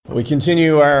We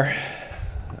continue our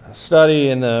study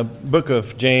in the book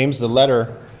of James, the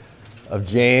letter of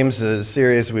James, a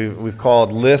series we've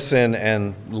called Listen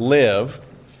and Live.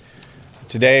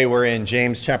 Today we're in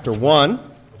James chapter 1,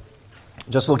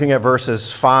 just looking at verses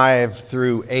 5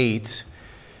 through 8.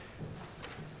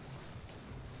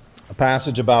 A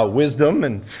passage about wisdom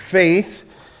and faith,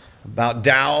 about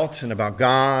doubt and about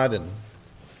God and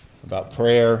about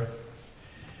prayer.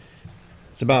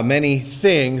 It's about many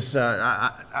things.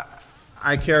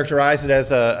 I characterize it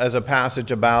as a passage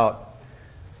about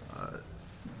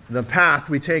the path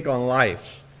we take on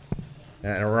life.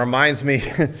 And it reminds me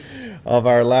of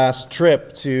our last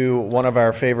trip to one of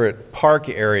our favorite park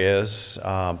areas,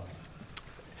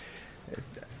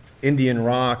 Indian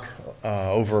Rock,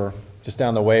 over just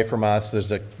down the way from us.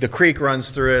 The creek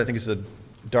runs through it. I think it's the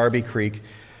Darby Creek.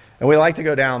 And we like to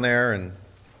go down there, and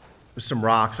there's some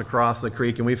rocks across the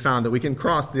creek, and we found that we can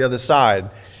cross the other side.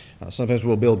 Sometimes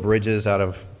we'll build bridges out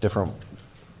of different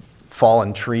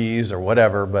fallen trees or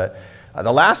whatever, but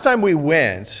the last time we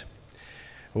went,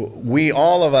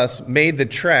 all of us made the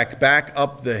trek back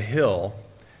up the hill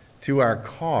to our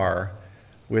car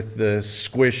with the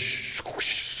squish,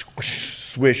 squish, squish,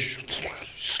 swish,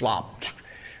 slop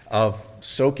of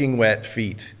soaking wet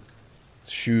feet,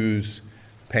 shoes,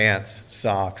 pants,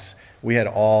 socks. We had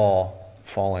all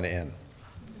fallen in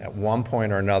at one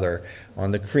point or another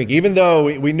on the creek. Even though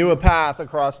we knew a path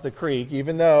across the creek,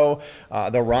 even though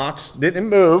the rocks didn't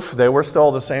move, they were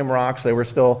still the same rocks, they were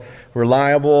still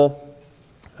reliable.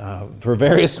 For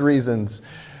various reasons,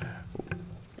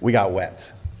 we got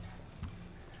wet.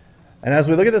 And as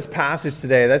we look at this passage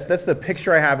today, that's the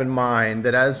picture I have in mind,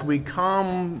 that as we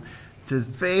come to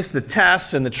face the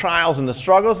tests and the trials and the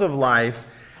struggles of life,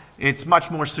 it's much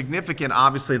more significant,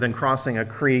 obviously, than crossing a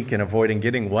creek and avoiding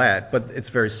getting wet, but it's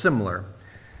very similar.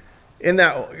 In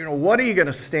that, what are you going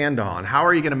to stand on? How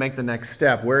are you going to make the next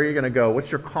step? Where are you going to go?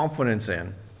 What's your confidence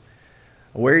in?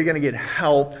 Where are you going to get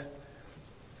help?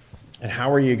 And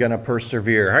how are you going to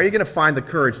persevere? How are you going to find the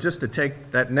courage just to take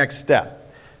that next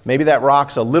step? Maybe that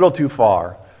rock's a little too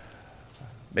far.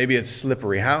 Maybe it's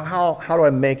slippery. How do I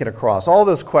make it across? All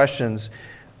those questions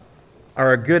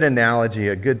are a good analogy,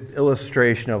 a good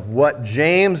illustration of what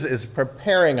James is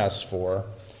preparing us for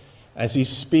as he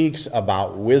speaks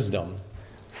about wisdom.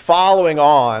 Following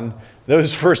on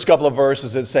those first couple of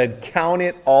verses that said, "Count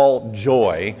it all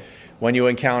joy when you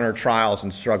encounter trials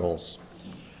and struggles."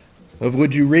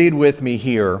 Would you read with me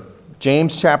here,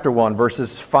 James chapter 1,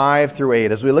 verses 5 through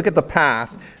 8, as we look at the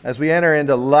path, as we enter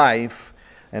into life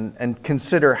and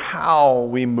consider how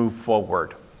we move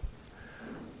forward.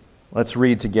 Let's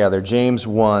read together, James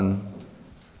 1,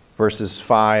 verses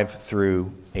 5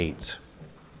 through 8.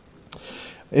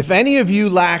 "If any of you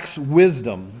lacks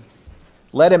wisdom,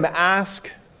 let him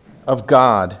ask of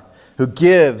God, who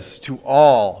gives to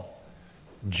all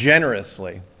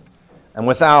generously and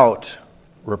without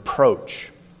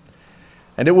reproach,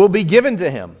 and it will be given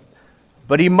to him.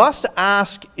 But he must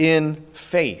ask in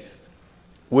faith,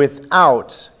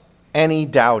 without any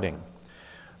doubting.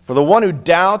 For the one who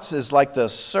doubts is like the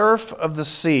surf of the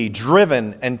sea,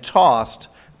 driven and tossed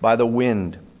by the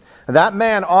wind. And that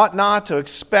man ought not to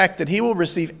expect that he will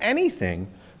receive anything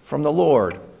from the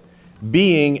Lord,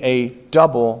 being a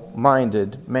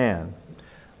double-minded man,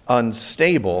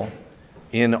 unstable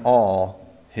in all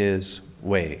his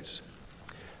ways."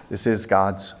 This is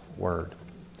God's word.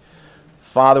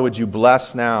 Father, would you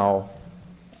bless now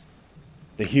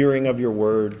the hearing of your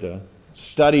word, the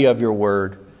study of your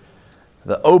word,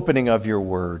 the opening of your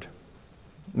word.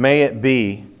 May it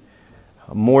be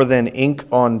more than ink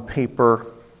on paper,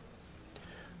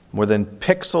 more than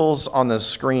pixels on the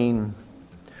screen,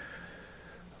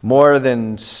 more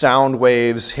than sound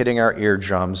waves hitting our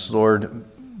eardrums. Lord,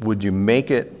 would you make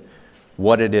it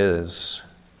what it is?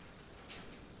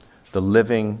 The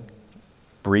living,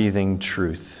 breathing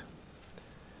truth.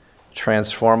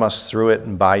 Transform us through it,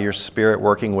 and by your Spirit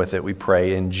working with it, we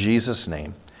pray in Jesus'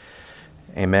 name.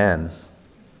 Amen.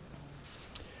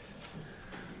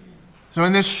 So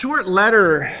in this short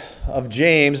letter of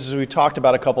James, as we talked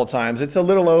about a couple of times, it's a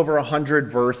little over 100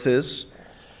 verses.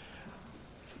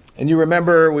 And you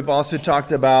remember we've also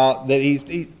talked about that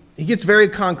he gets very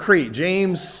concrete.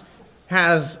 James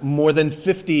has more than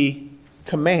 50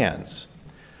 commands.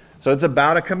 So it's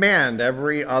about a command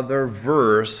every other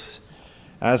verse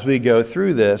as we go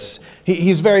through this.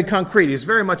 He's very concrete. He's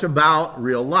very much about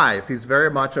real life. He's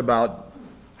very much about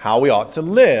how we ought to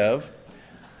live.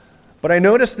 But I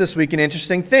noticed this week an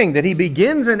interesting thing, that he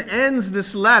begins and ends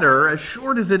this letter, as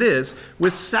short as it is,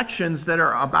 with sections that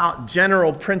are about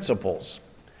general principles.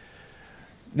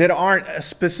 that aren't a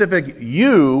specific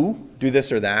you do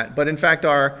this or that, but in fact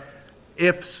are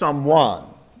if someone,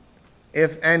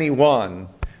 if anyone,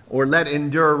 or let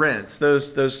endurance,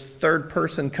 those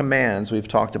third-person commands we've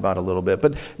talked about a little bit.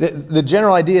 But the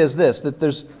general idea is this, that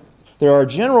there are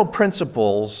general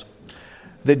principles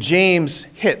that James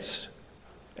hits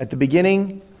at the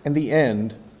beginning and the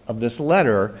end of this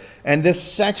letter. And this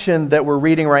section that we're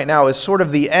reading right now is sort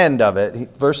of the end of it.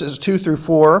 Verses 2 through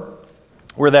 4,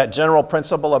 where that general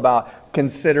principle about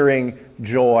considering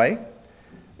joy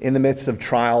in the midst of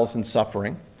trials and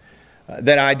suffering.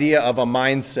 That idea of a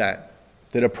mindset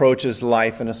that approaches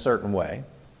life in a certain way.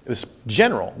 It was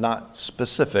general, not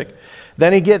specific.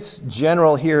 Then he gets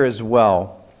general here as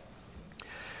well.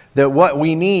 That what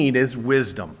we need is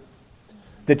wisdom.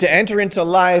 That to enter into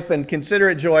life and consider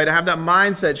it joy, to have that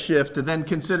mindset shift, to then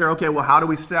consider, okay, well, how do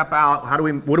we step out?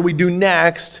 What do we do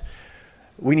next?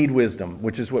 We need wisdom,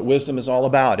 which is what wisdom is all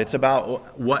about. It's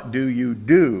about what do you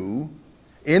do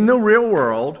in the real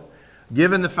world,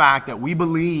 given the fact that we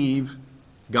believe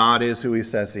God is who he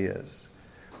says he is.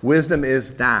 Wisdom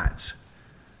is that.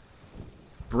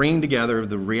 Bring together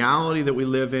the reality that we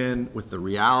live in with the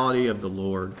reality of the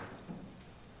Lord,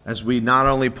 as we not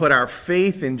only put our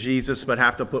faith in Jesus, but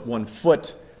have to put one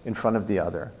foot in front of the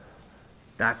other.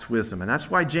 That's wisdom. And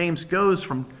that's why James goes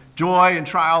from joy and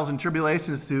trials and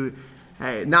tribulations to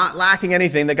not lacking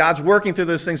anything, that God's working through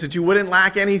those things, that you wouldn't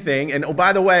lack anything. And oh,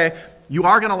 by the way, you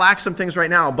are going to lack some things right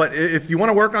now, but if you want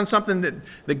to work on something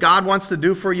that God wants to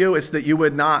do for you, it's that you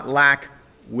would not lack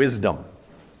wisdom.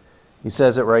 He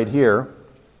says it right here.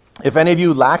 If any of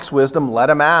you lacks wisdom, let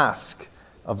him ask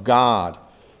of God,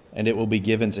 and it will be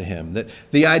given to him.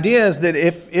 The idea is that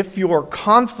if your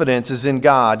confidence is in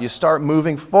God, you start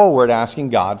moving forward asking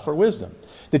God for wisdom.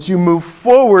 That you move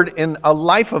forward in a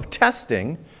life of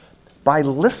testing by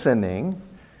listening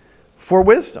for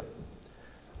wisdom.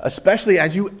 Especially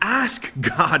as you ask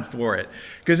God for it.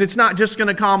 Because it's not just going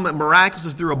to come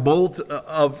miraculously through a bolt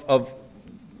of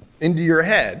into your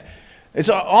head.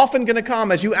 It's often going to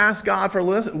come as you ask God for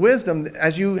wisdom,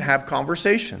 as you have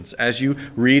conversations, as you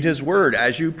read his word,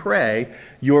 as you pray,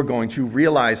 you're going to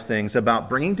realize things about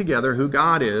bringing together who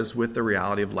God is with the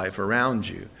reality of life around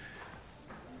you.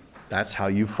 That's how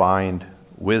you find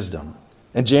wisdom.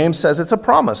 And James says it's a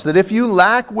promise that if you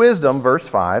lack wisdom, verse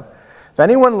 5, if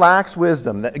anyone lacks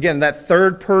wisdom, again, that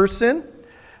third person,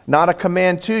 not a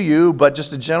command to you, but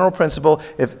just a general principle.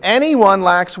 If anyone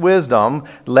lacks wisdom,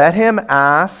 let him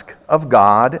ask of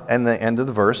God, and the end of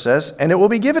the verse says, and it will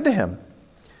be given to him.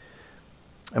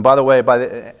 And by the way,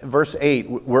 by verse 8,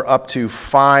 we're up to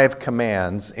 5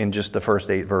 commands in just the first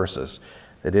 8 verses.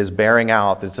 It is bearing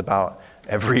out that it's about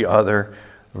every other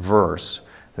verse.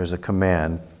 There's a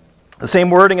command. The same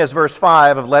wording as verse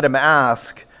 5 of let him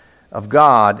ask of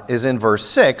God is in verse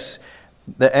 6.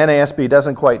 The NASB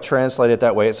doesn't quite translate it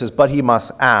that way. It says, but he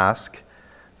must ask.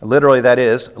 Literally, that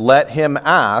is, let him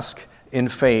ask in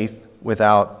faith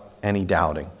without any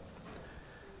doubting.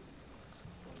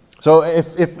 So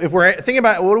if we're thinking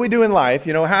about what do we do in life,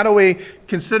 how do we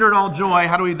consider it all joy?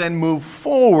 How do we then move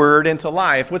forward into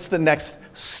life? What's the next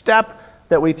step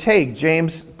that we take?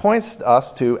 James points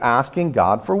us to asking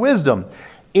God for wisdom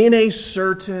in a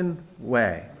certain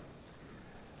way.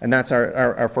 And that's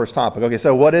our first topic. Okay,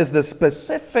 so what is the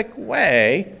specific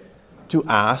way to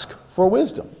ask for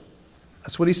wisdom?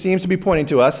 That's what he seems to be pointing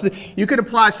to us. You could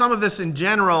apply some of this in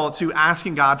general to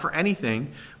asking God for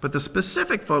anything, but the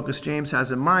specific focus James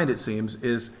has in mind, it seems,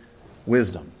 is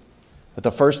wisdom. But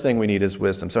the first thing we need is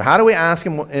wisdom. So how do we ask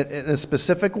him in a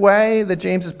specific way that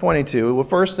James is pointing to? Well,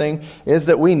 first thing is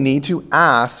that we need to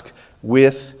ask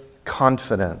with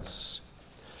confidence.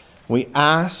 We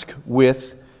ask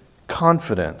with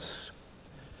confidence.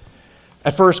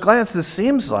 At first glance, this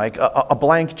seems like a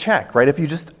blank check, right? If you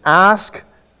just ask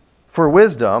for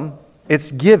wisdom,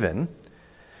 it's given.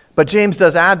 But James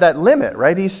does add that limit,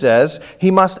 right? He says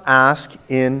he must ask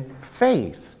in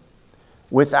faith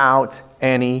without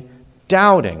any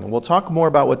doubting. We'll talk more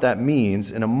about what that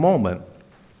means in a moment.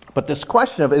 But this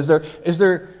question of is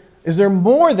there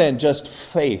more than just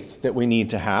faith that we need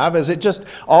to have? Is it just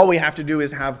all we have to do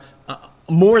is have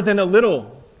more than a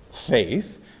little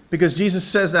faith? Because Jesus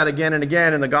says that again and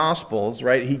again in the Gospels,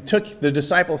 right? He took the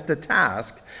disciples to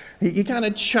task. He kind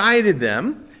of chided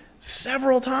them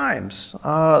several times.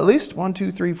 At least 1,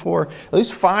 2, 3, 4, at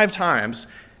least 5 times.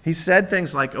 He said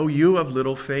things like, oh, you of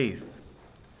little faith.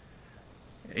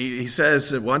 He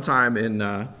says at one time in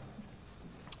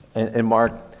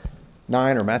Mark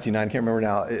 9 or Matthew 9, I can't remember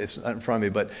now, it's not in front of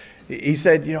me, but he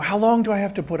said, how long do I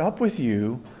have to put up with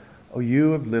you, oh,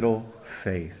 you of little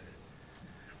faith?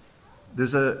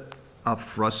 There's a a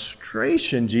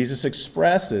frustration Jesus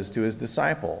expresses to his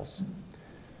disciples.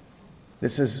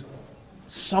 This is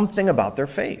something about their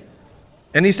faith.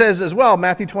 And he says as well,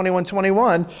 Matthew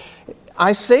 21:21,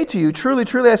 I say to you, truly,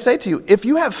 truly, I say to you, if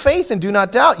you have faith and do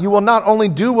not doubt, you will not only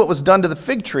do what was done to the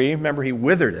fig tree. Remember, he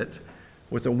withered it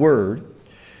with a word.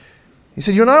 He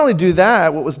said, you'll not only do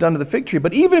that, what was done to the fig tree,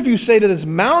 but even if you say to this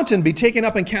mountain, be taken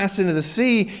up and cast into the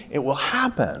sea, it will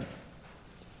happen.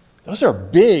 Those are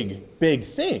big, big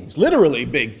things, literally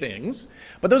big things,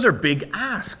 but those are big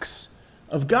asks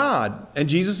of God. And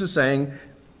Jesus is saying,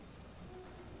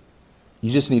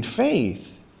 you just need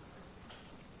faith.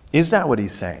 Is that what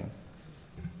he's saying?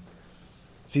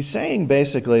 He's saying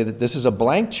basically that this is a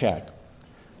blank check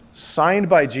signed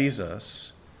by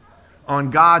Jesus on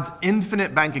God's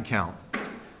infinite bank account,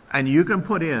 and you can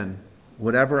put in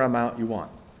whatever amount you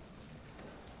want.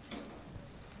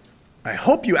 I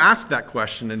hope you ask that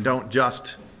question and don't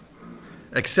just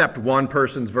accept one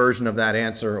person's version of that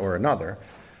answer or another,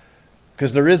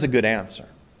 because there is a good answer.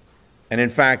 And in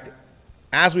fact,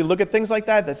 as we look at things like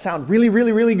that sound really,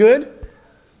 really, really good,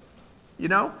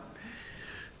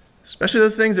 especially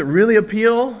those things that really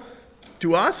appeal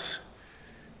to us,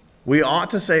 we ought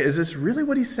to say, is this really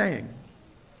what he's saying?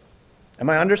 Am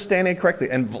I understanding it correctly?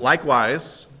 And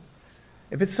likewise,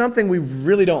 if it's something we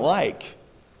really don't like,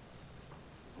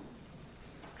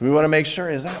 we want to make sure,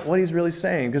 is that what he's really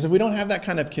saying? Because if we don't have that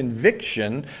kind of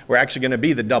conviction, we're actually going to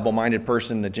be the double-minded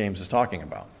person that James is talking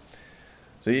about.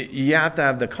 So you have to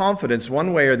have the confidence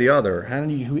one way or the other. How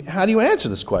do you answer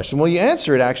this question? Well, you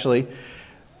answer it actually,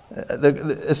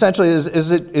 essentially,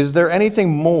 is there anything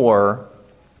more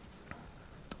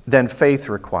than faith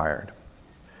required?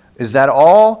 Is that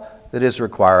all that is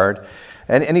required?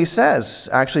 And he says,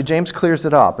 actually, James clears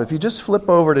it up. If you just flip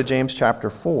over to James chapter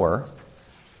 4,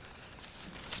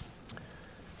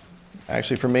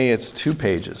 actually, for me, it's 2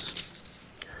 pages.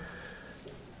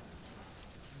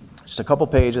 Just a couple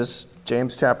pages,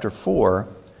 James chapter 4.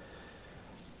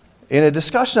 In a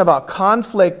discussion about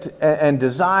conflict and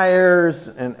desires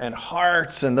and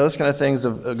hearts and those kind of things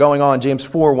going on, James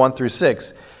 4, 1 through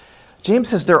 6, James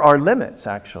says there are limits,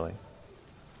 actually.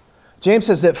 James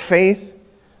says that faith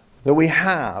that we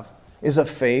have is a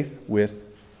faith with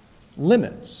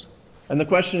limits. And the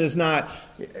question is not,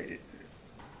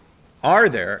 are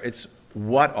there? It's,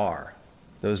 what are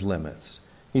those limits?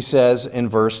 He says in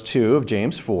verse 2 of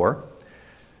James 4,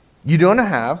 you don't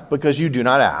have because you do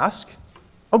not ask.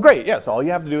 Oh, great, yes, all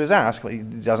you have to do is ask. But he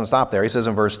doesn't stop there. He says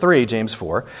in verse 3, James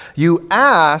 4, you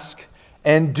ask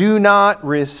and do not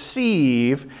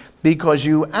receive because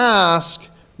you ask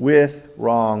with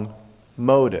wrong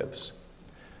motives.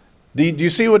 Do you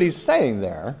see what he's saying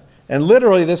there? And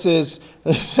literally the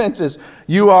sense is,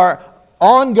 you are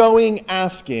ongoing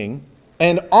asking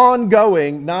and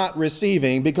ongoing not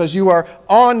receiving because you are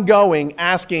ongoing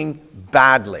asking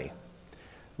badly.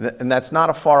 And that's not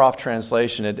a far off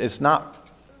translation.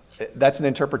 That's an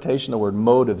interpretation of the word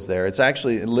motives there. It's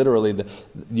actually literally,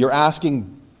 you're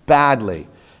asking badly.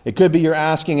 It could be you're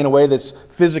asking in a way that's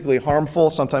physically harmful.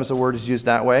 Sometimes the word is used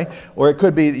that way. Or it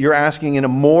could be you're asking in a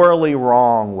morally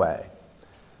wrong way.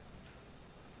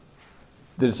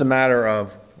 That it's a matter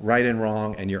of right and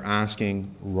wrong, and you're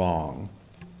asking wrong.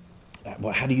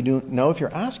 Well, how do you know if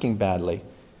you're asking badly?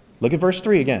 Look at verse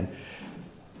 3 again.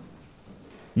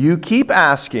 You keep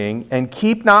asking and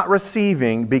keep not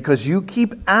receiving because you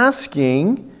keep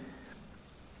asking.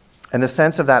 And the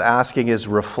sense of that asking is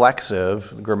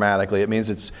reflexive grammatically. It means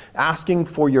it's asking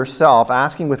for yourself,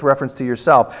 asking with reference to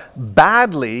yourself,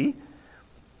 badly,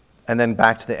 and then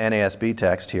back to the NASB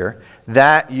text here,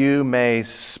 that you may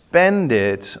spend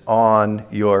it on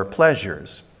your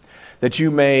pleasures, that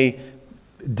you may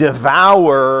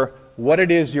devour what it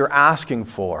is you're asking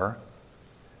for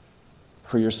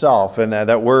yourself. And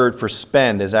that word for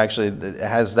spend is actually, it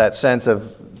has that sense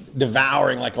of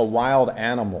devouring like a wild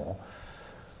animal,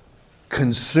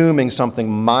 consuming something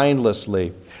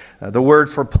mindlessly. The word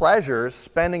for pleasures,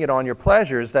 spending it on your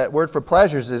pleasures, that word for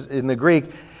pleasures is in the Greek,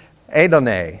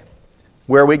 edone,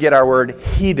 where we get our word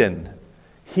hedonism.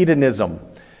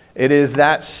 It is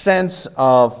that sense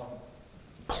of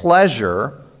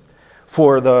pleasure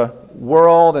for the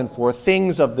world and for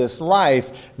things of this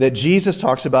life that Jesus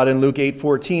talks about in Luke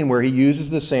 8:14, where he uses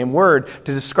the same word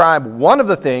to describe one of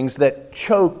the things that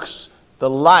chokes the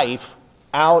life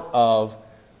out of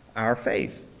our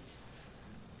faith.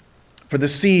 For the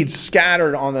seeds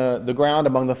scattered on the ground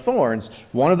among the thorns,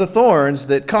 one of the thorns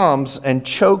that comes and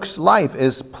chokes life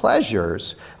is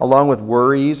pleasures, along with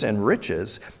worries and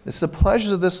riches. It's the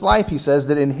pleasures of this life, he says,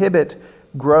 that inhibit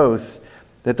growth,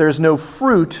 that there's no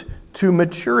fruit to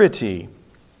maturity.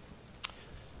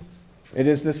 It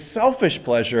is the selfish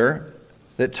pleasure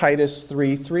that Titus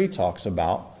 3:3 talks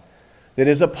about, that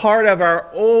is a part of our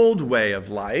old way of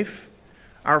life,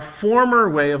 our former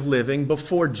way of living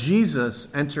before Jesus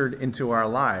entered into our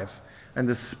life and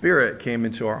the Spirit came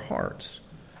into our hearts.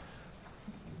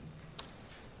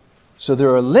 So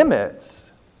there are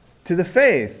limits to the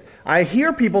faith. I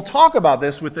hear people talk about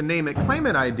this with the name it, claim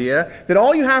it idea, that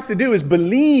all you have to do is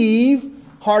believe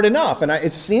hard enough. And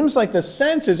it seems like the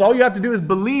sense is all you have to do is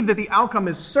believe that the outcome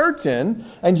is certain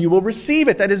and you will receive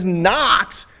it. That is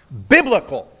not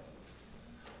biblical.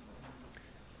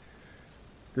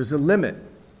 There's a limit,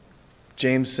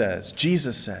 James says,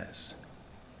 Jesus says.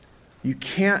 You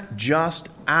can't just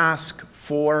ask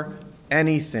for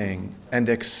anything and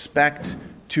expect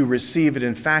to receive it.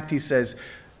 In fact, he says,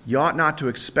 you ought not to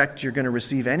expect you're going to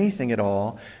receive anything at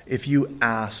all if you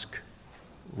ask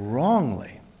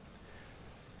wrongly.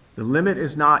 The limit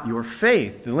is not your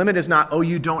faith. The limit is not, oh,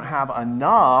 you don't have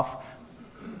enough.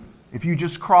 If you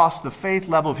just cross the faith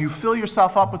level, if you fill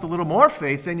yourself up with a little more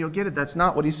faith, then you'll get it. That's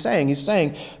not what he's saying. He's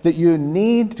saying that you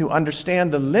need to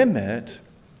understand the limit,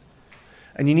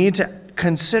 and you need to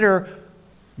consider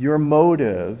your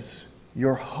motives,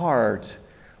 your heart.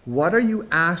 What are you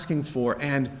asking for,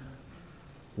 and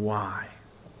why?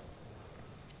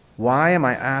 Why am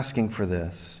I asking for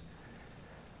this?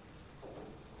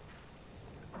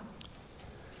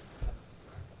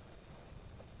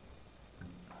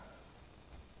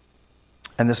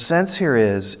 And the sense here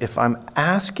is, if I'm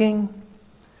asking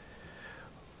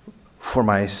for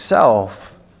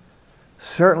myself,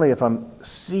 certainly if I'm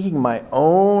seeking my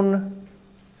own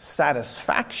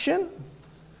satisfaction,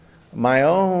 my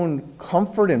own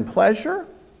comfort and pleasure,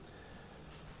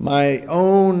 my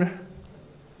own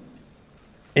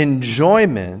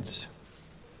enjoyment,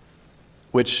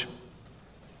 which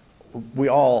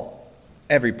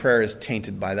every prayer is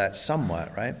tainted by that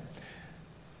somewhat, right?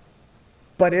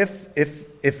 But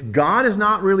if God is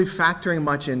not really factoring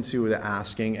much into the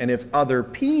asking, and if other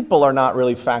people are not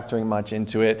really factoring much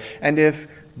into it, and if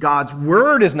God's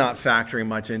word is not factoring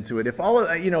much into it, if all of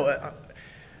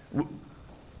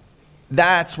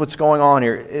that's what's going on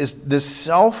here, is this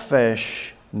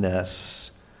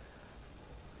selfishness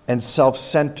and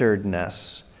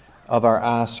self-centeredness of our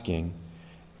asking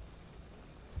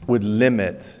would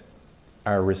limit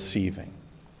our receiving.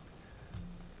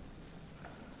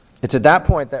 It's at that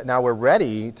point that now we're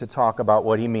ready to talk about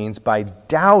what he means by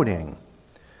doubting.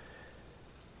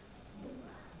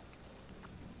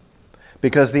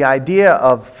 Because the idea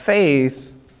of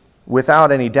faith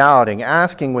without any doubting,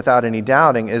 asking without any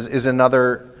doubting, is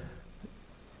another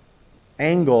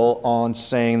angle on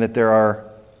saying that there are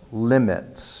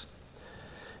limits.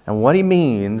 And what he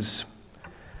means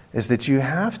is that you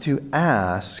have to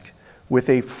ask with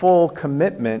a full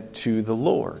commitment to the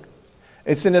Lord.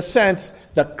 It's, in a sense,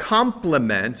 the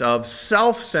complement of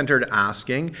self-centered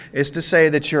asking is to say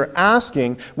that you're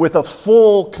asking with a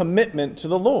full commitment to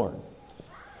the Lord.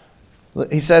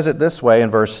 He says it this way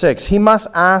in verse 6. He must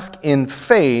ask in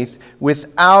faith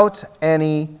without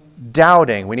any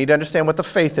doubting. We need to understand what the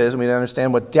faith is, and we need to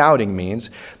understand what doubting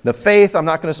means. The faith I'm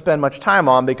not going to spend much time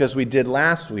on because we did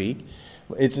last week.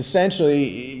 It's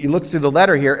essentially, you look through the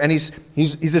letter here, and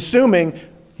he's assuming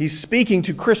he's speaking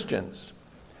to Christians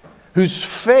whose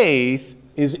faith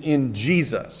is in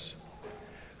Jesus,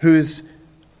 whose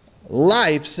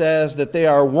life says that they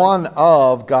are one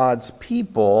of God's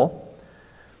people,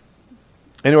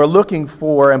 and who are looking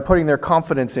for and putting their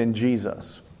confidence in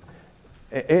Jesus.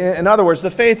 In other words, the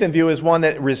faith in view is one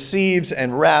that receives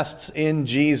and rests in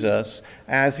Jesus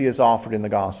as he is offered in the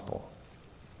gospel.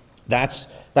 That's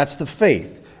the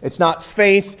faith. It's not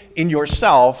faith in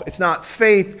yourself. It's not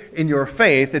faith in your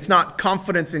faith. It's not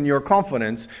confidence in your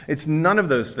confidence. It's none of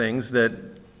those things that...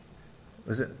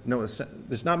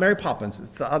 it's not Mary Poppins.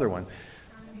 It's the other one.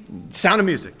 Sound of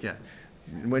Music, yeah.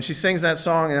 When she sings that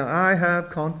song, I have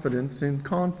confidence in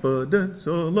confidence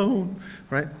alone,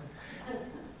 right?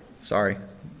 Sorry.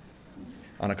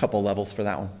 On a couple levels for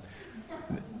that one.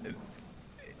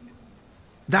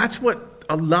 That's what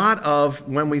a lot of,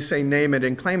 when we say name it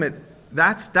and claim it,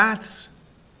 that's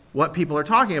what people are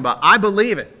talking about. I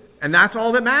believe it, and that's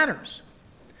all that matters.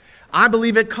 I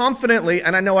believe it confidently,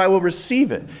 and I know I will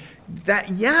receive it.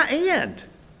 And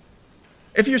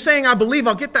if you're saying, I believe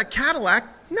I'll get that Cadillac,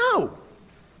 no.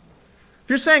 If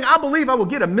you're saying, I believe I will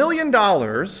get $1 million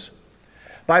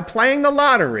by playing the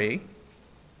lottery,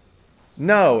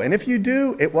 no. And if you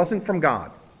do, it wasn't from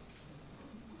God.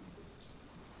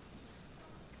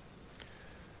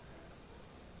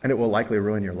 And it will likely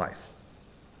ruin your life.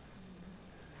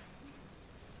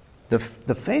 The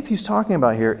faith he's talking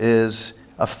about here is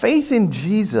a faith in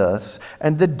Jesus,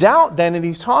 and the doubt then that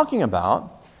he's talking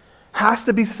about has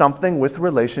to be something with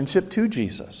relationship to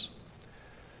Jesus.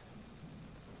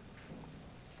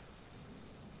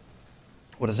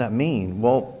 What does that mean?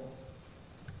 Well,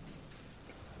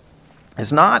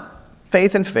 it's not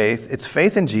faith in faith, it's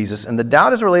faith in Jesus, and the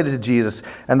doubt is related to Jesus.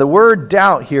 And the word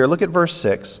doubt here, look at verse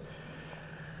 6,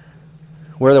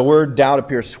 where the word doubt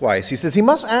appears twice. He says, he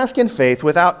must ask in faith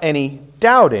without any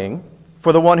doubting,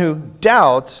 for the one who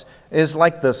doubts is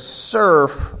like the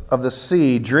surf of the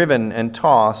sea, driven and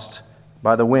tossed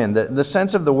by the wind. The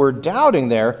sense of the word doubting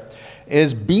there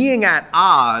is being at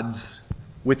odds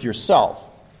with yourself.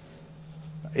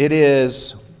 It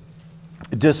is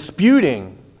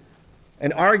disputing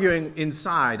and arguing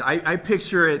inside. I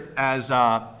picture it as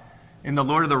in the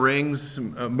Lord of the Rings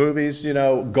movies,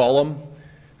 Gollum,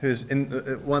 who's in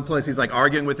one place, he's like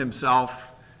arguing with himself,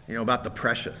 about the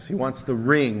precious. He wants the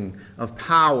ring of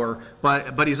power,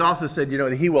 but he's also said,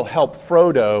 that he will help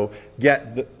Frodo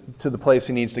get to the place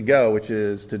he needs to go, which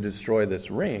is to destroy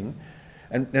this ring.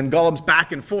 And Gollum's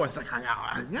back and forth, like,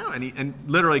 and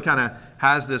literally kind of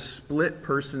has this split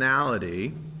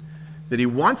personality that he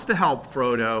wants to help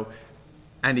Frodo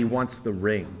and he wants the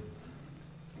ring.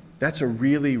 That's a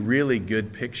really, really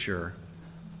good picture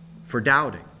for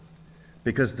doubting.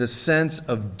 Because the sense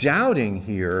of doubting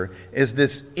here is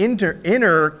this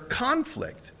inner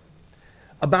conflict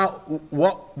about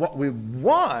what we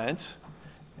want,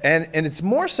 and it's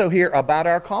more so here about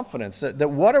our confidence. That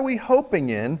what are we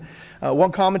hoping in?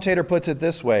 One commentator puts it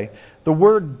this way: the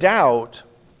word doubt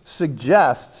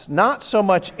suggests not so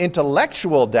much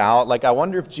intellectual doubt, like I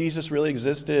wonder if Jesus really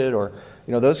existed, or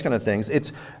those kind of things.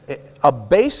 It's a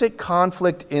basic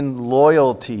conflict in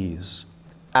loyalties,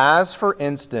 as for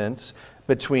instance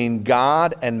between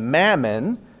God and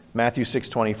mammon, Matthew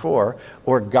 6:24,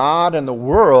 or God and the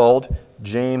world,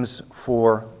 James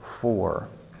 4:4.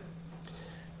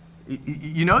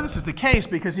 This is the case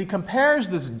because he compares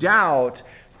this doubt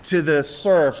to the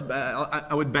surf.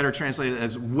 I would better translate it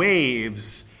as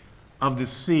waves of the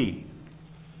sea.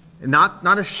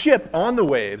 Not a ship on the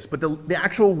waves, but the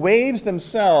actual waves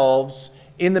themselves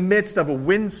in the midst of a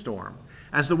windstorm.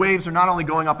 As the waves are not only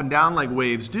going up and down like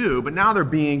waves do, but now they're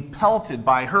being pelted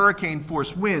by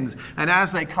hurricane-force winds. And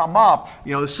as they come up,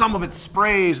 some of it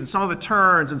sprays and some of it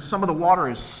turns and some of the water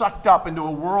is sucked up into a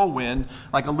whirlwind,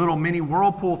 like a little mini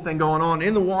whirlpool thing going on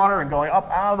in the water and going up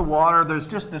out of the water. There's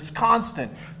just this constant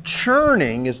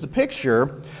churning is the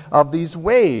picture of these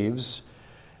waves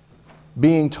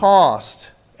being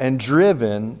tossed and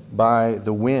driven by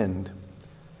the wind.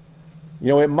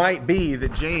 It might be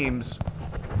that James,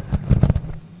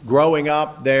 growing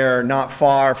up there not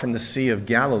far from the Sea of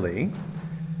Galilee,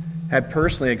 had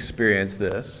personally experienced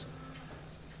this.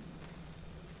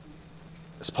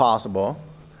 It's possible.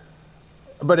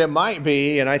 But it might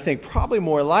be, and I think probably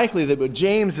more likely, that what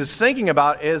James is thinking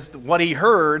about is what he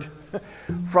heard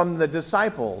from the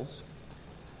disciples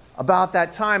about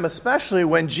that time, especially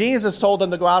when Jesus told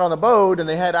them to go out on the boat and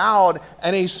they head out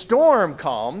and a storm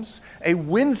comes, a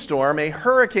windstorm, a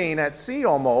hurricane at sea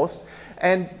almost,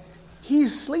 and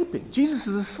he's sleeping. Jesus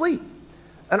is asleep.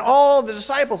 And all the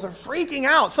disciples are freaking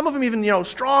out. Some of them even,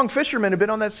 strong fishermen have been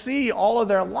on that sea all of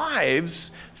their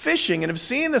lives fishing and have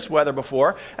seen this weather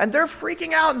before. And they're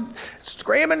freaking out and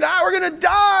screaming, we're going to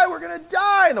die, we're going to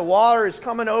die. And the water is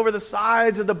coming over the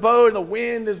sides of the boat and the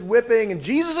wind is whipping and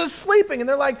Jesus is sleeping. And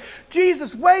they're like,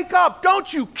 Jesus, wake up,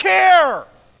 don't you care?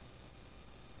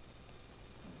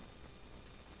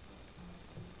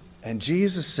 And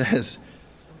Jesus says,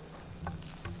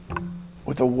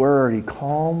 with a word, he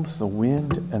calms the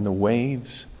wind and the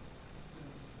waves.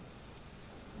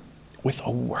 With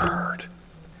a word.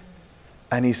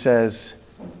 And he says,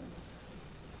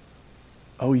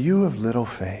 oh, you of little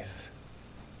faith.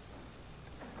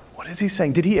 What is he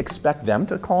saying? Did he expect them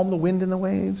to calm the wind and the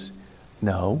waves?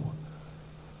 No.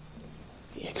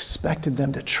 He expected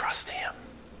them to trust him.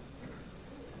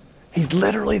 He's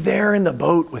literally there in the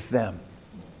boat with them.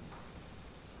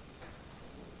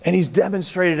 And he's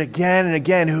demonstrated again and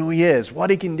again who he is,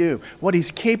 what he can do, what he's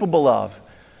capable of.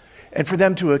 And for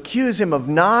them to accuse him of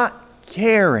not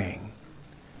caring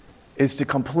is to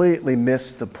completely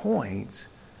miss the point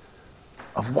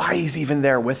of why he's even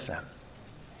there with them.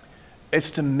 It's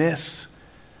to miss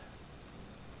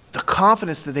the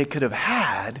confidence that they could have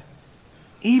had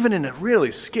even in a really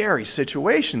scary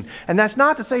situation. And that's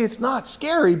not to say it's not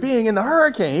scary being in the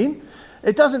hurricane.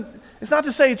 It's not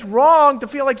to say it's wrong to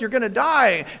feel like you're going to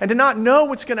die and to not know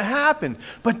what's going to happen.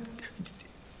 But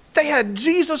they had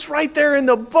Jesus right there in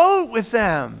the boat with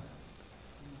them.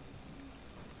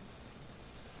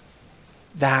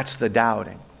 That's the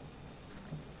doubting.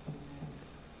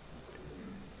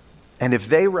 And if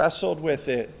they wrestled with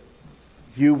it,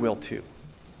 you will too.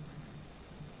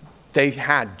 They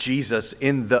had Jesus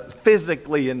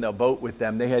physically in the boat with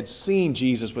them. They had seen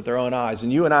Jesus with their own eyes.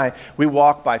 And you and I, we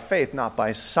walk by faith, not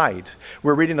by sight.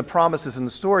 We're reading the promises and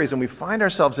the stories, and we find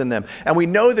ourselves in them. And we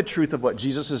know the truth of what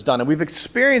Jesus has done. And we've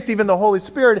experienced even the Holy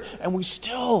Spirit, and we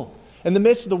still, in the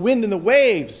midst of the wind and the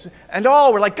waves and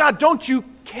all, we're like, God, don't you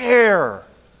care?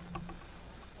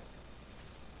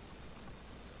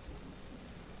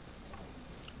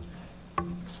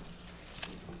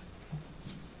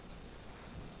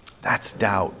 That's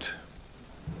doubt.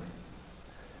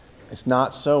 It's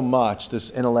not so much this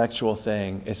intellectual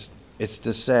thing. It's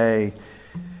to say,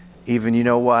 even, you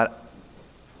know what?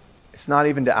 It's not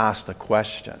even to ask the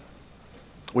question,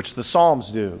 which the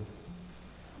Psalms do.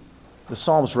 The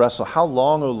Psalms wrestle. How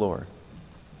long, O Lord,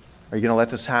 are you going to let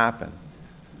this happen?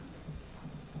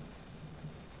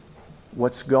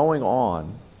 What's going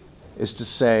on is to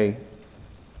say,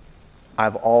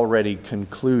 I've already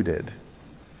concluded,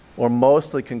 or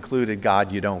mostly concluded,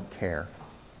 God, you don't care.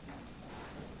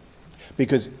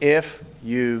 Because if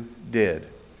you did,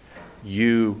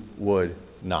 you would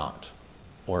not,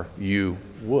 or you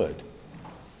would.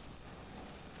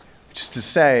 Which is to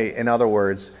say, in other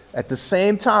words, at the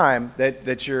same time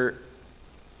that you're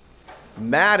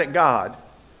mad at God,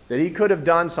 that He could have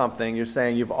done something, you're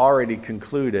saying you've already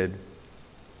concluded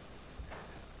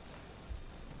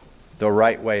the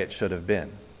right way it should have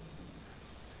been.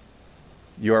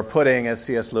 You are putting, as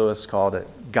C.S. Lewis called it,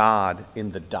 God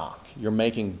in the dock. You're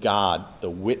making God the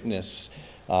witness,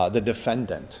 the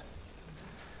defendant,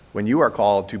 when you are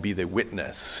called to be the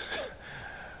witness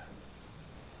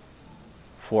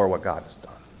for what God has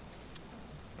done.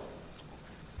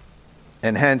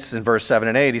 And hence, in verse 7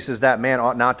 and 8, he says, that man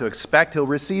ought not to expect he'll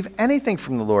receive anything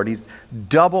from the Lord. He's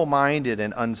double-minded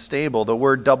and unstable. The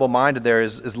word double-minded there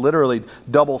is literally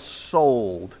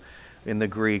double-souled in the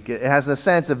Greek. It has the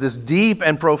sense of this deep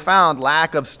and profound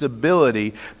lack of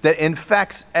stability that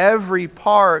infects every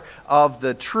part of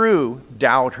the true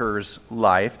doubter's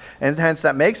life. And hence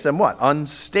that makes them what?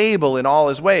 Unstable in all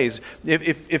his ways.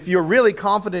 If you're really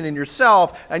confident in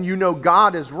yourself and you know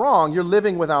God is wrong, you're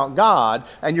living without God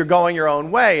and you're going your own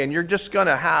way and you're just going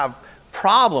to have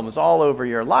problems all over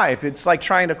your life. It's like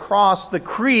trying to cross the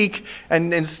creek,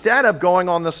 and instead of going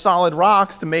on the solid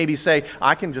rocks to maybe say,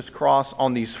 I can just cross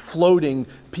on these floating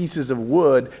pieces of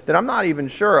wood that I'm not even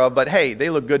sure of, but hey, they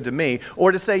look good to me.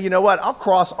 Or to say, you know what, I'll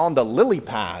cross on the lily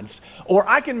pads. Or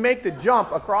I can make the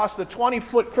jump across the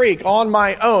 20-foot creek on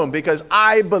my own because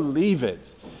I believe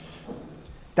it.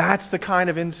 That's the kind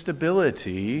of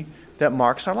instability that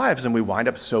marks our lives, and we wind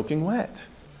up soaking wet.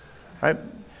 Right?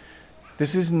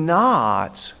 This is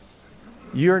not,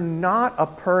 you're not a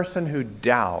person who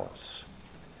doubts.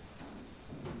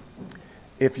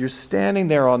 If you're standing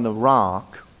there on the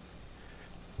rock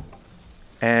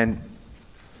and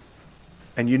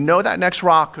you know that next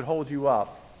rock could hold you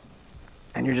up,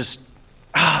 and you're just,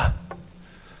 I'm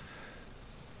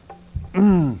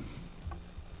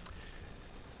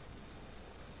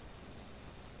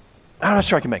not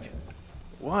sure I can make it.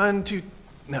 1, 2,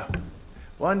 no.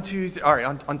 1, 2, 3, all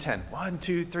right, on 10. 1,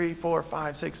 2, 3, 4,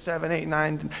 5, 6, 7, 8,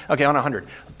 9. Okay, on 100.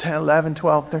 10, 11,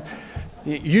 12, 13.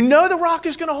 You know the rock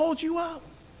is going to hold you up.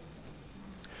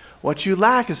 What you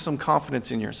lack is some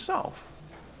confidence in yourself.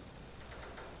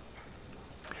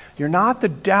 You're not the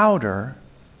doubter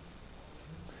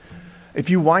if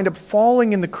you wind up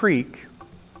falling in the creek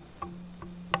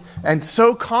and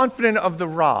so confident of the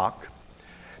rock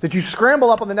that you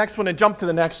scramble up on the next one and jump to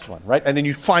the next one, right? And then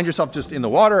you find yourself just in the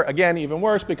water, again, even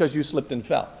worse, because you slipped and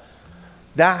fell.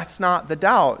 That's not the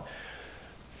doubt.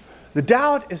 The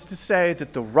doubt is to say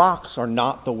that the rocks are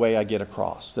not the way I get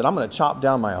across, that I'm going to chop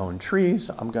down my own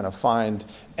trees, I'm going to find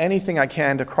anything I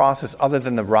can to cross this other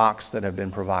than the rocks that have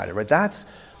been provided, right? That's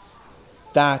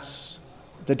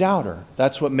the doubter.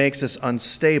 That's what makes us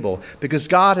unstable, because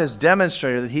God has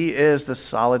demonstrated that He is the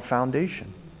solid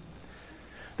foundation.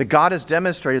 That God has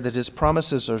demonstrated that His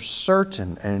promises are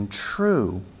certain and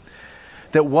true.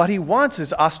 That what He wants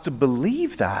is us to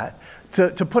believe that, to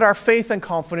put our faith and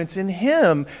confidence in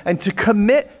Him, and to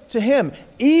commit to Him,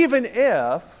 even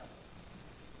if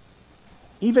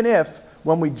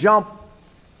when we jump,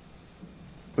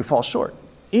 we fall short.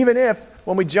 Even if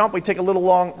when we jump, we take a little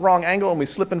wrong angle and we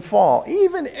slip and fall.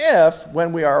 Even if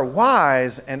when we are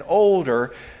wise and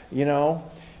older,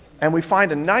 and we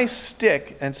find a nice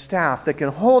stick and staff that can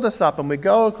hold us up and we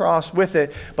go across with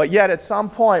it, but yet at some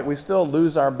point we still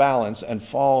lose our balance and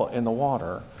fall in the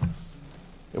water.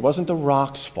 It wasn't the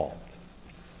rock's fault.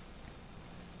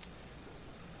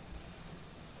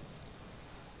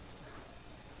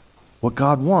 What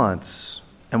God wants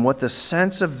And what the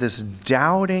sense of this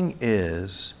doubting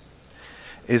is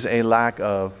a lack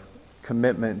of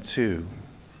commitment to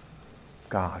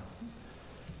God.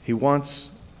 He wants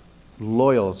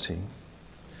loyalty.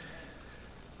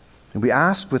 And we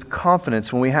ask with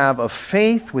confidence when we have a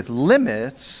faith with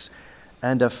limits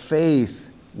and a faith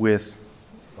with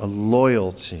a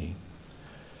loyalty.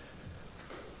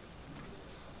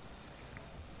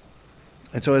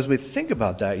 And so as we think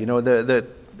about that,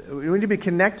 we need to be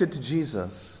connected to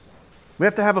Jesus. We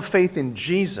have to have a faith in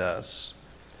Jesus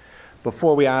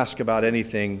before we ask about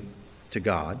anything to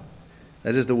God.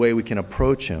 That is the way we can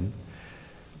approach Him.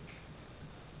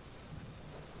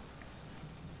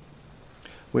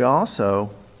 We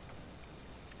also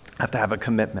have to have a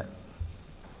commitment.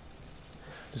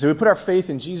 So we put our faith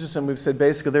in Jesus and we've said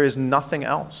basically there is nothing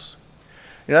else.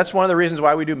 That's one of the reasons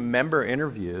why we do member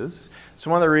interviews. It's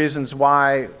one of the reasons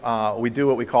why we do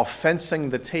what we call fencing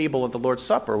the table at the Lord's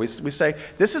Supper. We say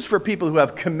this is for people who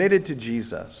have committed to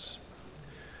Jesus,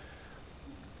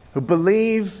 who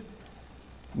believe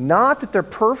not that they're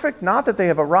perfect, not that they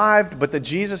have arrived, but that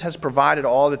Jesus has provided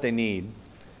all that they need,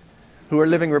 who are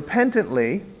living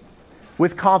repentantly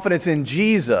with confidence in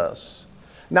Jesus,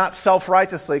 not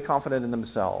self-righteously confident in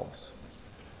themselves.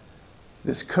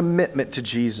 This commitment to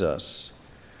Jesus,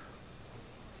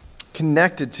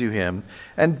 connected to Him.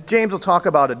 And James will talk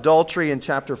about adultery in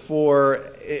chapter 4.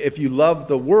 If you love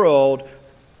the world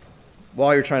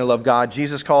while you're trying to love God,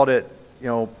 Jesus called it,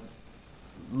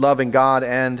 loving God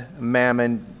and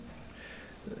mammon.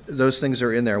 Those things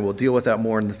are in there. We'll deal with that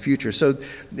more in the future. So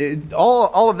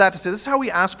all of that to say, this is how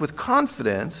we ask with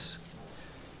confidence.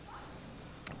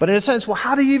 But in a sense, well,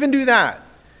 how do you even do that?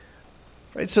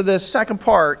 Right? So the second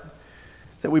part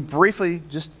that we briefly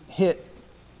just hit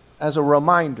as a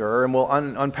reminder, and we'll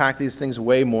unpack these things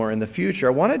way more in the future,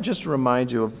 I want to just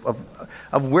remind you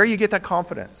of where you get that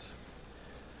confidence.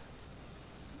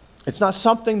 It's not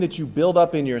something that you build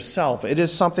up in yourself. It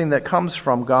is something that comes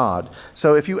from God.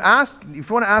 So if you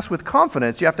want to ask with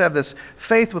confidence, you have to have this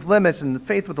faith with limits and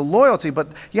faith with the loyalty, but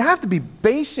you have to be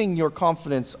basing your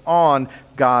confidence on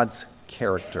God's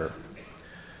character.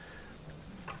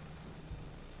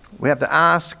 We have to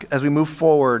ask as we move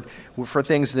forward for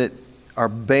things that are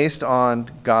based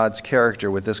on God's character.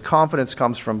 With this confidence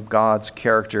comes from God's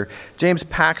character. James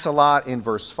packs a lot in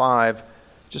verse 5.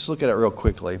 Just look at it real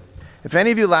quickly. If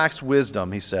any of you lacks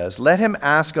wisdom, he says, let him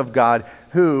ask of God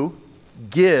who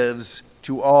gives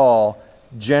to all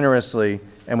generously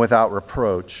and without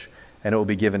reproach, and it will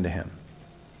be given to him.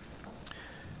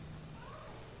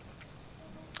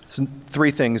 So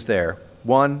 3 things there.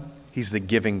 1, he's the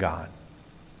giving God.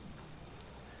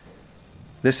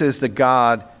 This is the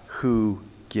God who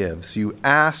gives. You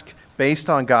ask based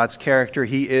on God's character.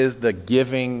 He is the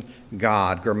giving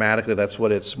God. Grammatically, that's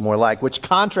what it's more like, which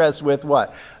contrasts with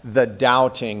what? The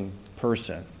doubting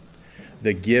person.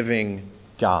 The giving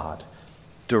God.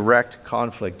 Direct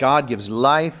conflict. God gives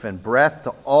life and breath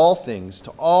to all things,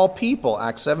 to all people,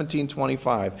 Acts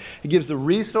 17:25. He gives the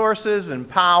resources and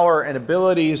power and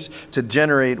abilities to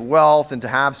generate wealth and to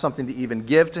have something to even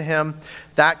give to him.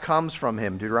 That comes from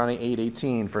him. Deuteronomy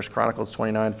 8:18, 1 Chronicles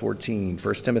 29:14,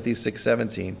 1 Timothy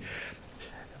 6:17.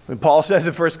 When Paul says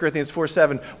in 1 Corinthians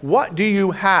 4:7, what do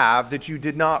you have that you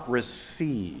did not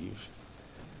receive?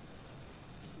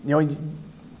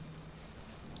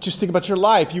 Just think about your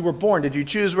life. You were born. Did you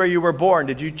choose where you were born?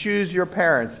 Did you choose your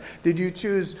parents? Did you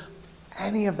choose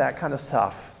any of that kind of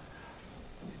stuff?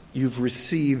 You've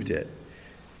received it.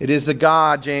 It is the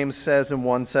God, James says in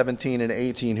 1:17 and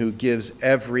 18, who gives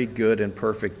every good and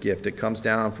perfect gift. It comes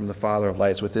down from the Father of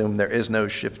lights, with whom there is no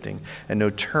shifting and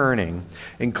no turning,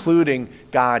 including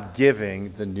God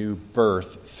giving the new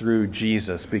birth through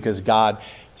Jesus, because God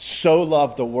so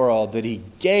loved the world that he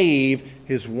gave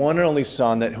his one and only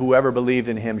Son, that whoever believed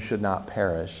in him should not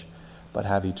perish, but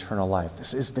have eternal life.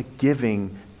 This is the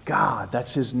giving God.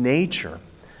 That's his nature.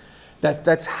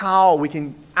 That's how we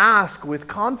can ask with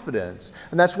confidence.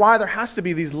 And that's why there has to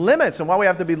be these limits and why we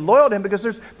have to be loyal to him, because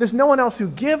there's no one else who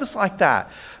gives like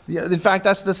that. In fact,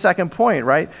 that's the second point,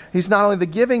 right? He's not only the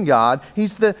giving God,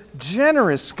 he's the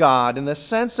generous God in the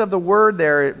sense of the word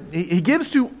there. He gives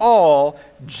to all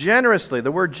generously.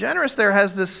 The word generous there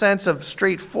has this sense of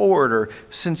straightforward or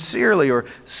sincerely or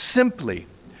simply.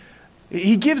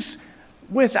 He gives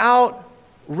without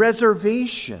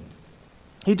reservation.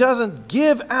 He doesn't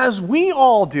give as we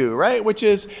all do, right? Which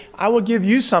is, I will give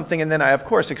you something and then I, of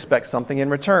course, expect something in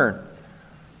return.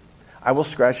 I will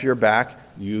scratch your back,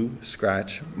 you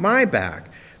scratch my back.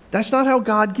 That's not how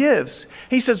God gives.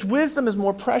 He says wisdom is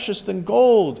more precious than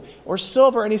gold or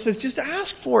silver, and he says just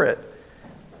ask for it.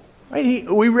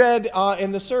 Right? We read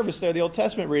in the service there, the Old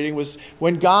Testament reading was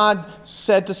when God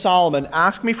said to Solomon,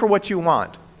 ask me for what you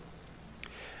want.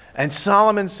 And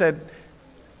Solomon said,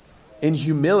 in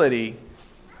humility,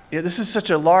 this is such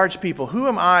a large people. Who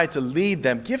am I to lead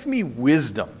them? Give me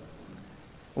wisdom.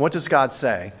 And what does God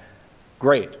say?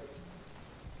 Great.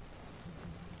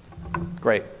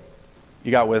 Great.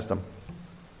 You got wisdom.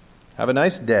 Have a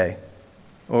nice day.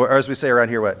 Or as we say around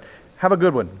here, what? Have a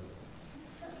good one.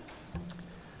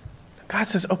 God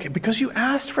says, okay, because you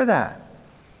asked for that.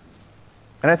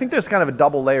 And I think there's kind of a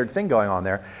double-layered thing going on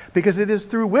there, because it is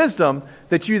through wisdom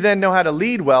that you then know how to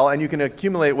lead well and you can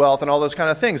accumulate wealth and all those kind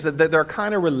of things. That they're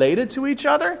kind of related to each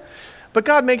other. But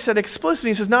God makes it explicit.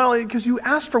 He says, not only because you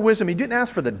asked for wisdom, you didn't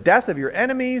ask for the death of your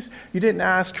enemies, you didn't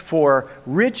ask for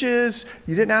riches,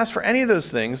 you didn't ask for any of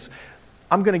those things.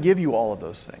 I'm going to give you all of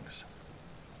those things.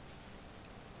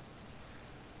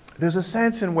 There's a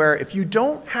sense in where if you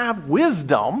don't have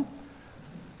wisdom,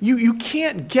 you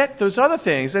can't get those other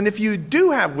things. And if you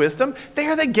do have wisdom, they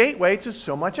are the gateway to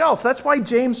so much else. That's why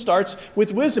James starts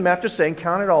with wisdom after saying,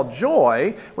 count it all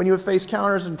joy when you face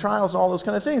counters and trials and all those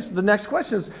kind of things. The next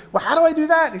question is, well, how do I do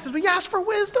that? And he says, well, you ask for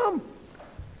wisdom.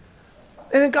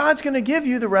 And then God's going to give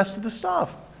you the rest of the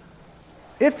stuff.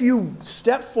 If you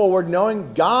step forward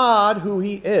knowing God, who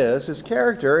He is, His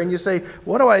character, and you say,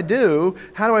 what do I do?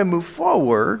 How do I move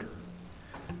forward?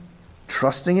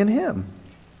 Trusting in Him.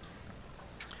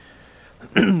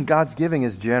 God's giving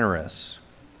is generous.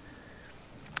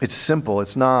 It's simple.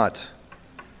 It's not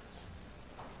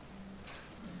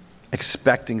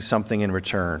expecting something in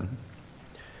return.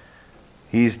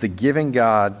 He's the giving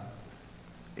God.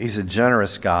 He's a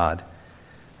generous God.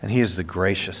 And He is the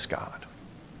gracious God.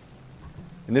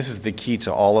 And this is the key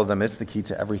to all of them. It's the key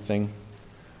to everything.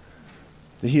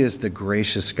 He is the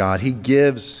gracious God. He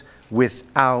gives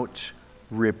without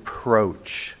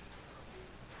reproach.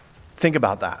 Think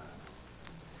about that.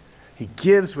 He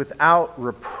gives without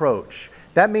reproach.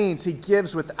 That means He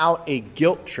gives without a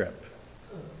guilt trip.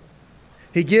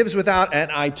 He gives without an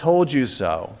I told you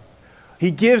so. He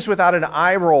gives without an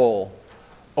eye roll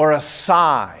or a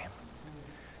sigh.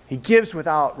 He gives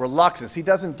without reluctance. He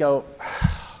doesn't go,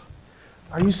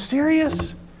 are you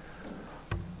serious?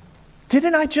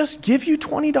 Didn't I just give you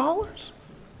 $20?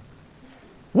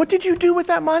 What did you do with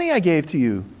that money I gave to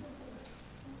you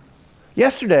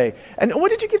yesterday? And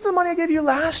what did you give the money I gave you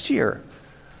last year?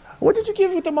 What did you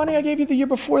give with the money I gave you the year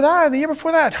before that and the year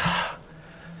before that?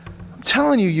 I'm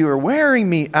telling you, you are wearing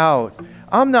me out.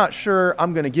 I'm not sure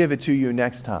I'm going to give it to you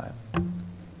next time.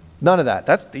 None of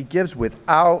that. He gives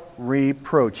without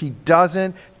reproach. He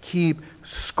doesn't keep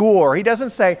score. He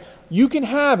doesn't say, you can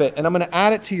have it and I'm going to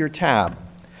add it to your tab.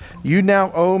 You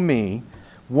now owe me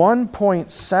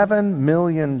 $1.7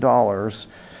 million.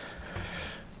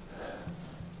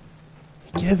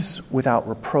 He gives without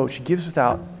reproach. He gives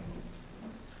without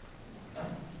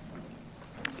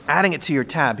adding it to your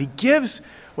tab. He gives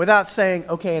without saying,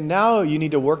 okay, and now you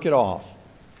need to work it off.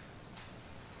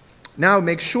 Now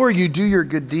make sure you do your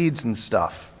good deeds and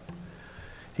stuff.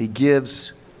 He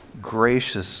gives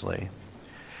graciously.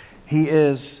 He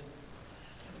is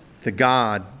the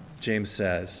God, James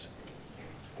says,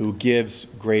 who gives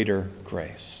greater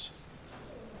grace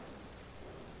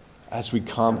as we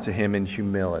come to Him in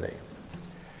humility.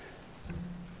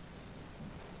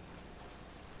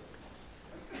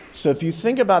 So if you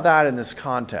think about that in this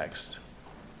context,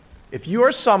 if you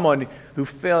are someone who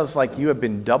feels like you have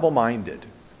been double-minded,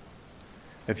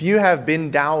 if you have been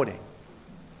doubting,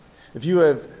 if you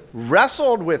have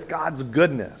wrestled with God's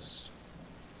goodness,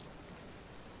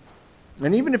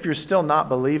 and even if you're still not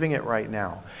believing it right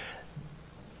now,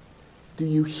 do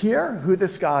you hear who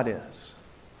this God is?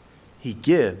 He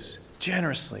gives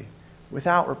generously,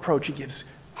 without reproach. He gives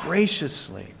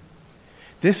graciously.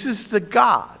 This is the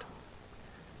God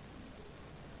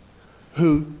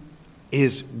who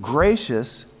is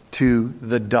gracious to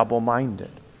the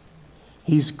double-minded.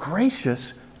 He's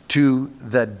gracious to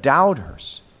the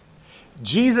doubters.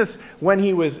 Jesus, when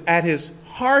He was at His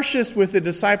harshest with the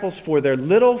disciples for their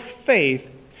little faith,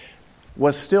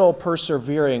 was still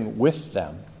persevering with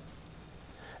them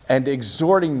and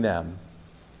exhorting them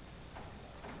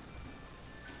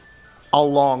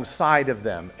alongside of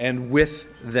them and with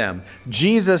them.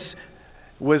 Jesus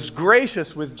was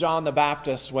gracious with John the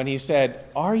Baptist when he said,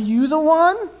 "Are you the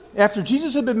one?" After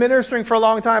Jesus had been ministering for a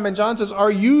long time, and John says,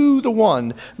 "Are you the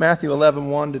one?" Matthew 11,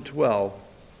 1-12.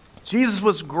 Jesus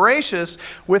was gracious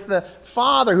with the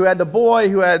father who had the boy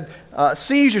who had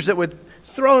seizures that would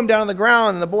throw him down on the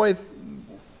ground, and the boy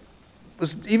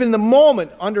was even in the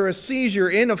moment under a seizure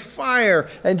in a fire,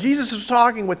 and Jesus was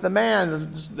talking with the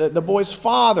man, the boy's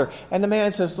father, and the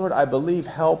man says, Lord, I believe,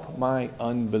 help my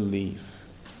unbelief.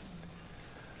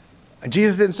 And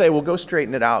Jesus didn't say, well, go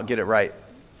straighten it out, get it right.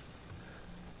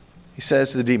 He says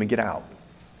to the demon, get out.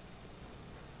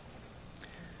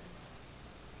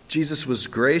 Jesus was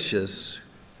gracious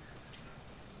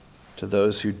to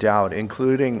those who doubt,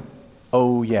 including,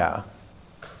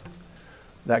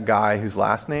 that guy whose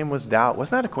last name was Doubt.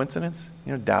 Wasn't that a coincidence?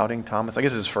 Doubting Thomas. I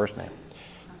guess it's his first name.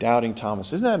 Doubting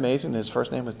Thomas. Isn't that amazing that his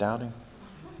first name was Doubting?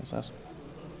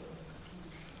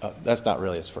 That's not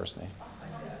really his first name.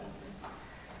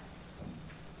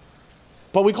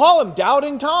 But we call him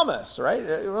Doubting Thomas, right?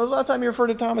 When was the last time you referred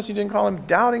to Thomas, you didn't call him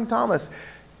Doubting Thomas?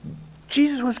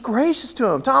 Jesus was gracious to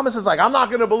him. Thomas is like, I'm not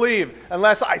going to believe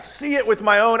unless I see it with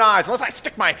my own eyes, unless I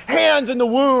stick my hands in the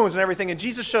wounds and everything. And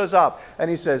Jesus shows up and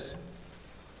he says,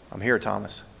 I'm here,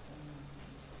 Thomas.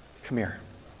 Come here.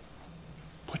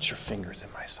 Put your fingers in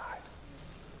my side.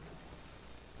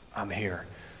 I'm here.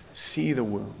 See the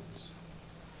wounds.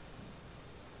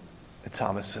 And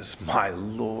Thomas says, my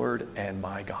Lord and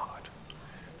my God.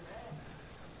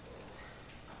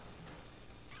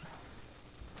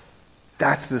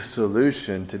 That's the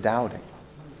solution to doubting.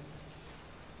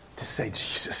 To say,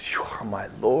 Jesus, you are my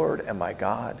Lord and my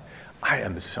God. I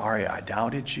am sorry I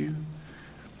doubted you.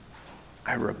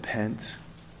 I repent.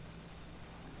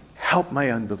 Help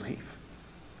my unbelief.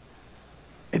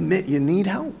 Admit you need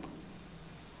help.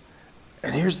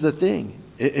 And here's the thing.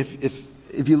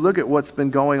 If you look at what's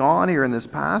been going on here in this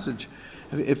passage,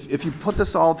 if you put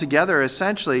this all together,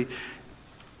 essentially,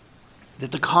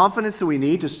 that the confidence that we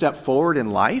need to step forward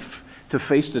in life, to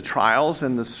face the trials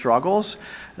and the struggles,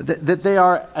 that they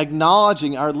are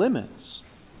acknowledging our limits.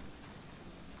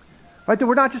 Right? That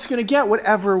we're not just going to get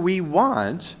whatever we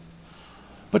want,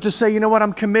 but to say, you know what,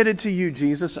 I'm committed to you,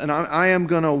 Jesus, and I am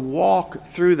going to walk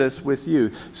through this with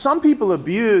you. Some people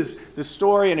abuse the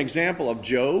story and example of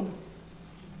Job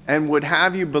and would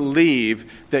have you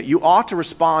believe that you ought to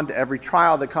respond to every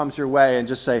trial that comes your way and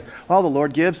just say, well, the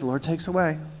Lord gives, the Lord takes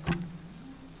away.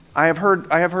 I have heard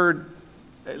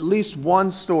at least one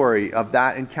story of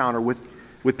that encounter with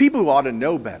people who ought to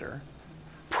know better,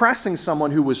 pressing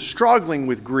someone who was struggling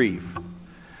with grief.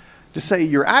 To say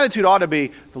your attitude ought to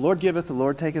be, the Lord giveth, the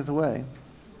Lord taketh away.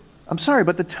 I'm sorry,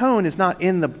 but the tone is not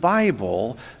in the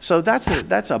Bible, so that's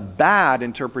a bad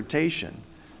interpretation.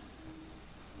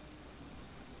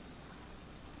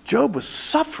 Job was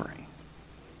suffering.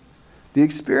 The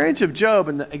experience of Job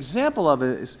and the example of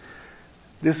it is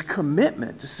this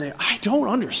commitment to say, I don't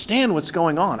understand what's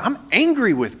going on. I'm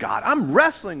angry with God. I'm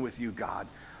wrestling with you, God.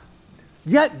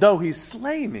 Yet, though he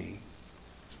slay me,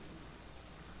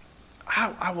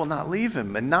 I will not leave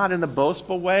him. And not in the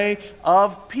boastful way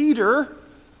of Peter,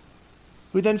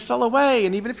 who then fell away.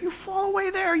 And even if you fall away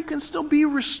there, you can still be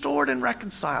restored and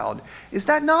reconciled. Is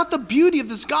that not the beauty of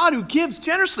this God who gives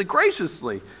generously,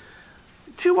 graciously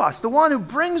to us? The one who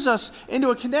brings us into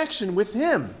a connection with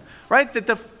him. Right? That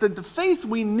the faith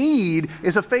we need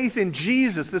is a faith in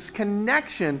Jesus, this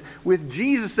connection with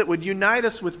Jesus that would unite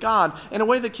us with God in a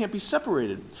way that can't be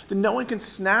separated. That no one can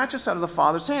snatch us out of the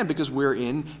Father's hand because we're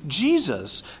in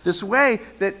Jesus. This way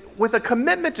that with a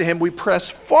commitment to him, we press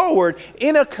forward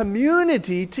in a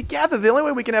community together. The only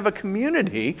way we can have a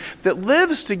community that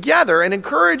lives together and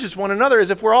encourages one another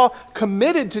is if we're all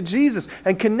committed to Jesus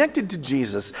and connected to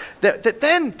Jesus. That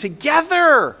then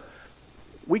together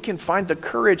we can find the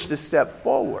courage to step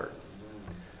forward.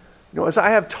 As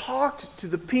I have talked to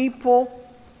the people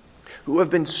who have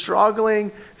been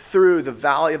struggling through the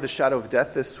valley of the shadow of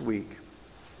death this week,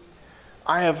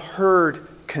 I have heard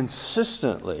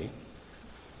consistently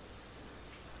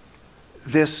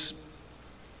this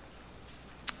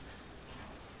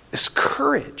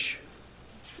courage.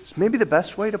 It's maybe the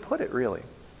best way to put it, really.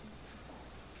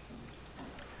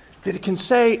 That it can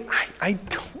say, I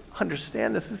don't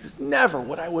understand this. This is never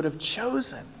what I would have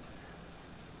chosen.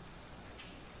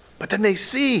 But then they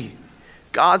see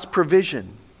God's provision.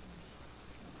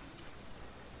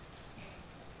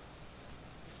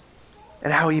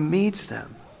 And how he meets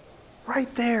them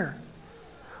right there.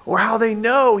 Or how they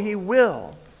know he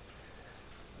will.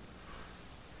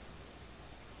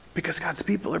 Because God's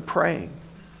people are praying.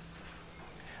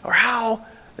 Or how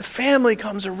the family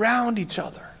comes around each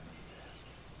other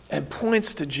and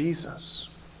points to Jesus.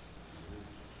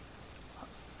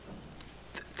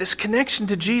 This connection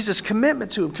to Jesus,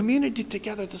 commitment to him, community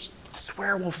together, this is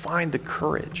where we'll find the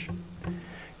courage.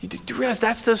 You do realize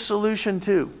that's the solution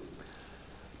too,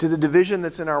 to the division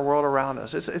that's in our world around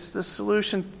us. It's the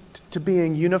solution to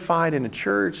being unified in a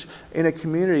church, in a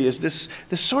community, is this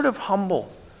sort of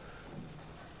humble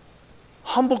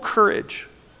humble courage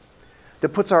that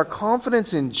puts our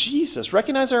confidence in Jesus,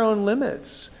 recognize our own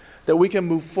limits, that we can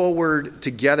move forward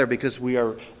together because we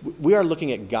are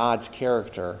looking at God's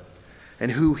character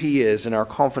and who he is, and our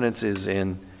confidence is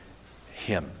in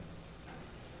him.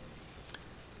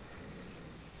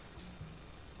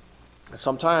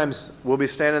 Sometimes we'll be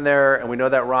standing there and we know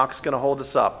that rock's going to hold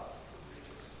us up.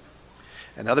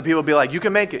 And other people will be like, you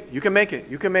can make it, you can make it,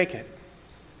 you can make it.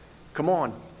 Come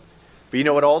on. But you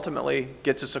know what ultimately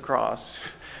gets us across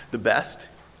the best?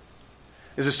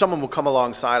 Is if someone will come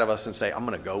alongside of us and say, I'm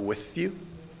going to go with you.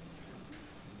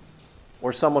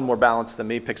 Or someone more balanced than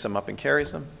me picks them up and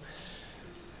carries them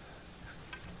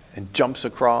and jumps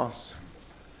across.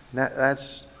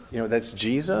 That's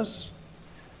Jesus,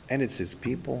 and it's his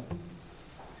people.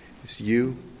 It's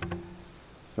you.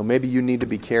 Maybe you need to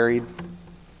be carried.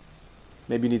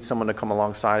 Maybe you need someone to come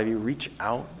alongside of you. Reach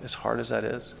out, as hard as that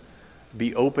is.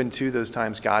 Be open to those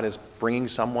times God is bringing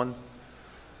someone.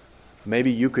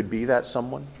 Maybe you could be that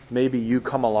someone. Maybe you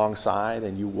come alongside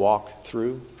and you walk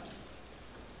through.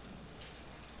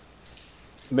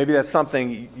 Maybe that's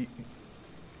something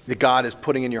that God is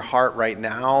putting in your heart right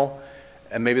now,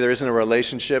 and maybe there isn't a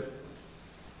relationship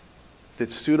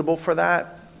that's suitable for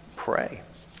that. Pray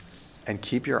and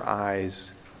keep your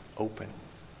eyes open,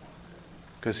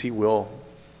 because he will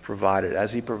provide it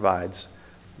as he provides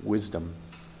wisdom,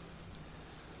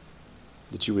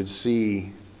 that you would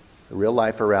see the real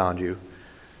life around you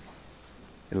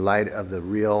in light of the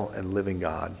real and living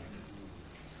God.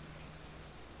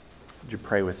 Would you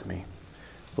pray with me?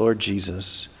 Lord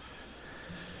Jesus,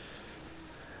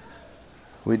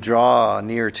 we draw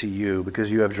near to you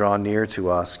because you have drawn near to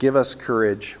us. Give us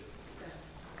courage.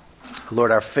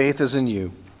 Lord, our faith is in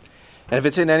you. And if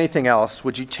it's in anything else,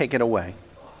 would you take it away?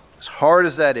 As hard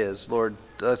as that is, Lord,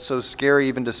 that's so scary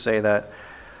even to say that.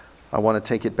 I want to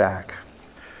take it back.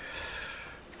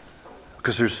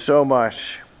 Because there's so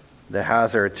much that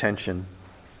has our attention.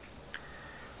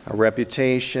 Our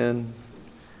reputation,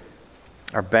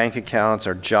 our bank accounts,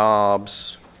 our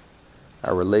jobs,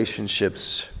 our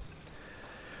relationships.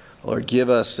 Lord, give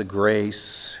us the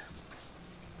grace.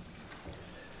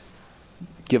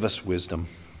 Give us wisdom.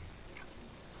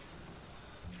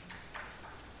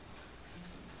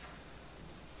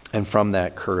 And from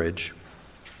that, courage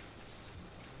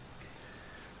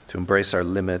to embrace our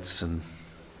limits and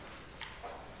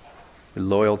be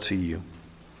loyal to you.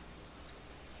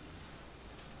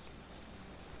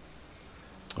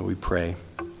 We pray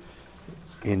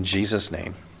in Jesus'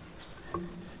 name.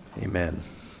 Amen.